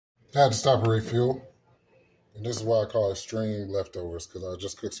I had to stop and refuel. And this is why I call it stream leftovers, because I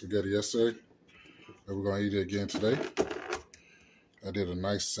just cooked spaghetti yesterday. And we're going to eat it again today. I did a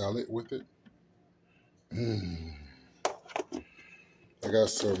nice salad with it. I got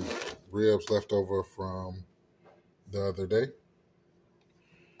some ribs left over from the other day.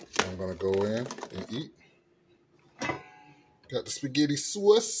 I'm going to go in and eat. Got the spaghetti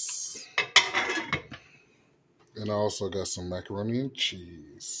sauce. And I also got some macaroni and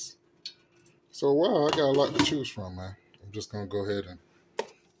cheese. So, wow, I got a lot to choose from, man. I'm just going to go ahead and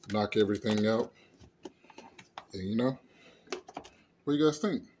knock everything out. And, what do you guys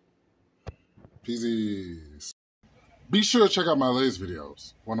think? Peasies. Be sure to check out my latest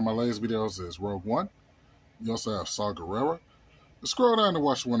videos. One of my latest videos is Rogue One. You also have Saw Gerrera. Scroll down to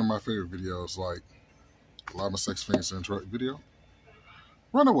watch one of my favorite videos, like Llama Sex Fiends Intro video.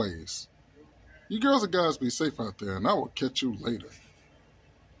 Runaways. You girls and guys be safe out there, and I will catch you later.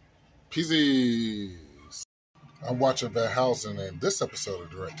 Peasies. I'm watching Van Helsing, and this episode of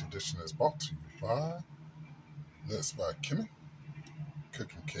Direct Edition is brought to you by Let's by Kimmy,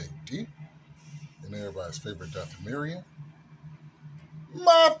 Cooking KD, and everybody's favorite Dr. Miriam.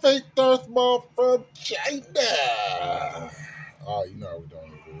 My fake Darth Maul from China. Oh, you know how we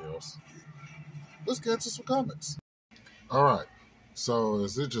doing the videos. Let's get into some comments. All right. So,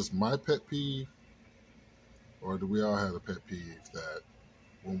 is it just my pet peeve, or do we all have a pet peeve that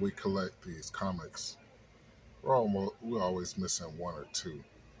when we collect these comics, we're always missing one or two?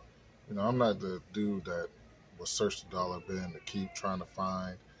 I'm not the dude that will search the dollar bin to keep trying to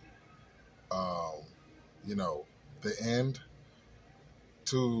find, the end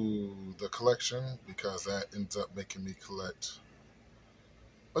to the collection, because that ends up making me collect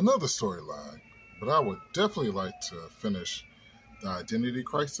another storyline. But I would definitely like to finish the Identity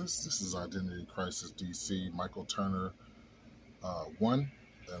Crisis. This is Identity Crisis DC, Michael Turner 1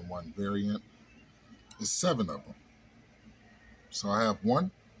 and 1 variant. It's 7 of them. So I have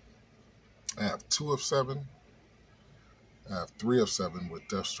 1, I have 2 of 7, I have 3 of 7 with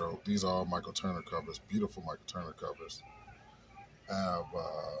Deathstroke. These are all Michael Turner covers, beautiful Michael Turner covers.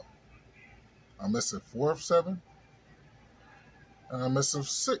 I'm missing 4 of 7, and I'm missing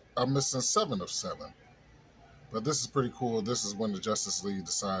 7 of 7. But this is pretty cool. This is when the Justice League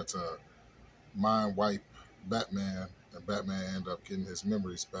decided to mind wipe Batman, and Batman ended up getting his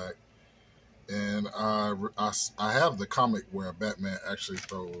memories back. And I have the comic where Batman actually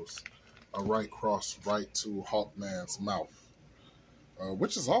throws a right cross right to Hawkman's mouth,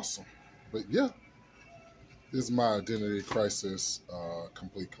 which is awesome. But yeah, this is my Identity Crisis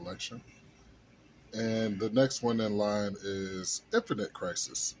complete collection. And the next one in line is Infinite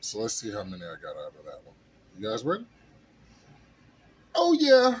Crisis. So let's see how many I got out of that one. You guys ready? Oh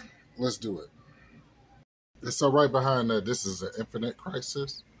yeah, let's do it. And so right behind that, this is an Infinite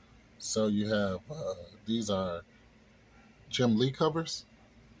Crisis. So you have, these are Jim Lee covers.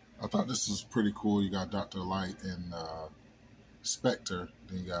 I thought this was pretty cool. You got Dr. Light and Spectre.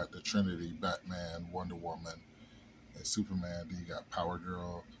 Then you got the Trinity, Batman, Wonder Woman, and Superman. Then you got Power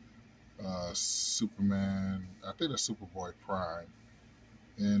Girl, Superman, I think that's Superboy Prime.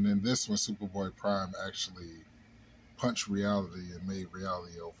 And then this one, Superboy Prime actually punched reality and made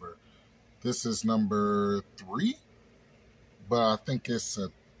reality over. This is number 3, but I think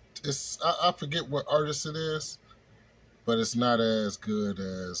I forget what artist it is, but it's not as good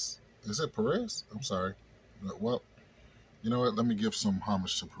as, is it Perez? I'm sorry. Well, you know what? Let me give some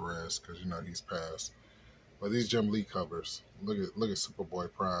homage to Perez, because he's passed. But these Jim Lee covers, look at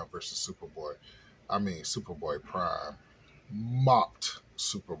Superboy Prime versus Superboy. I mean, Superboy Prime mopped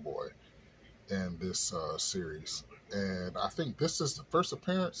Superboy in this series. And I think this is the first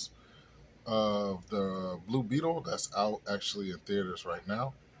appearance of the Blue Beetle that's out actually in theaters right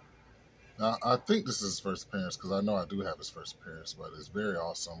now. Now, I think this is his first appearance, because I know I do have his first appearance, but it's very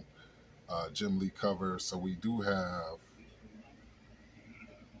awesome. Jim Lee cover. So we do have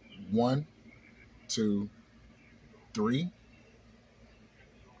 1, 2, 3.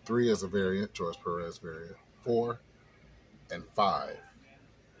 3 is a variant, George Perez variant. 4 and 5.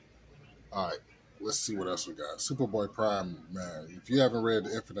 All right, let's see what else we got. Superboy Prime, man. If you haven't read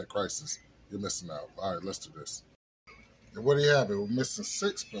The Infinite Crisis, you're missing out. All right, let's do this. And what do you have? We're missing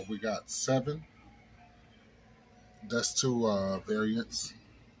 6, but we got 7. That's 2 variants.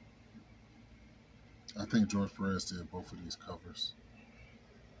 I think George Perez did both of these covers.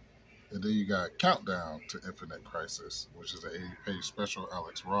 And then you got Countdown to Infinite Crisis, which is an 80-page special,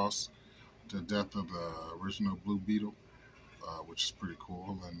 Alex Ross, the death of the original Blue Beetle, which is pretty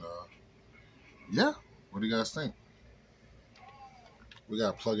cool. And yeah, what do you guys think? We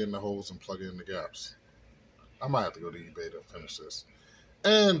got to plug in the holes and plug in the gaps. I might have to go to eBay to finish this.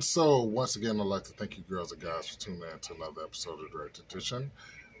 And so, once again, I'd like to thank you girls and guys for tuning in to another episode of Direct Edition.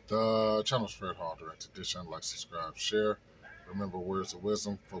 The channel's Fred Hall Direct Edition. Like, subscribe, share. Remember, words of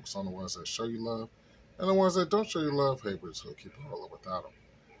wisdom. Focus on the ones that show you love. And the ones that don't show you love, hey, we're just going to keep it rolling without them.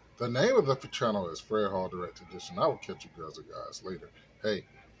 The name of the channel is Fred Hall Direct Edition. I will catch you girls and guys later. Hey,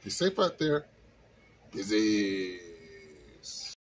 be safe out there. Busy.